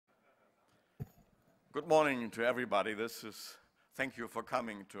Good morning to everybody. Thank you for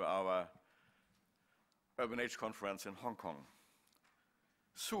coming to our Urban Age conference in Hong Kong.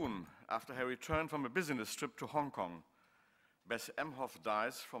 Soon after her return from a business trip to Hong Kong, Bess Emhoff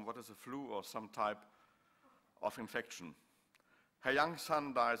dies from what is a flu or some type of infection. Her young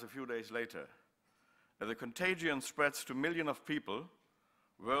son dies a few days later. As the contagion spreads to millions of people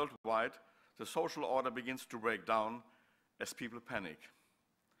worldwide, the social order begins to break down as people panic.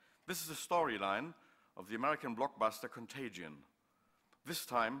 This is the storyline of the American blockbuster Contagion. This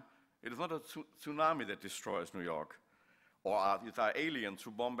time, it is not a tsunami that destroys New York, or it are aliens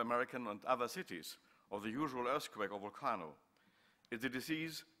who bomb American and other cities, or the usual earthquake or volcano. It's a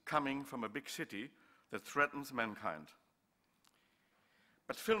disease coming from a big city that threatens mankind.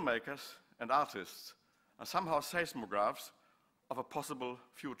 But filmmakers and artists are somehow seismographs of a possible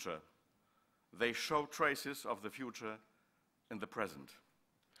future. They show traces of the future in the present.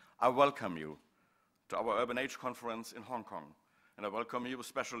 I welcome you to our Urban Age conference in Hong Kong, and I welcome you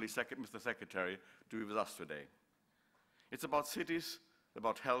especially, Mr. Secretary, to be with us today. It's about cities,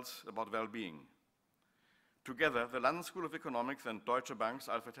 about health, about well-being. Together, the London School of Economics and Deutsche Bank's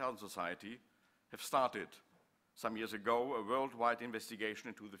Alfred Herren Society have started, some years ago, a worldwide investigation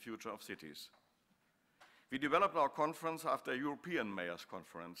into the future of cities. We developed our conference after a European Mayors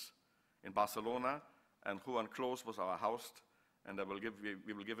Conference in Barcelona, and Juan Clos was our host, and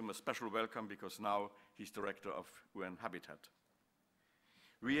we will give him a special welcome because now he's director of UN Habitat.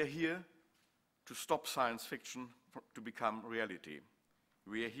 We are here to stop science fiction to become reality.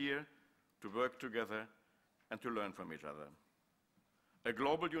 We are here to work together and to learn from each other. A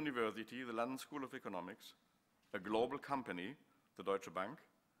global university, the London School of Economics, a global company, the Deutsche Bank,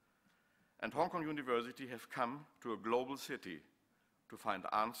 and Hong Kong University have come to a global city to find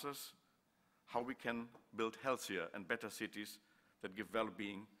answers how we can build healthier and better cities that give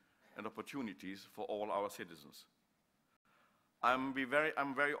well-being and opportunities for all our citizens. I'm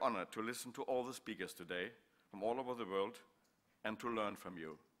very honored to listen to all the speakers today from all over the world and to learn from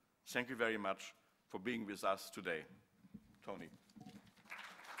you. Thank you very much for being with us today. Tony.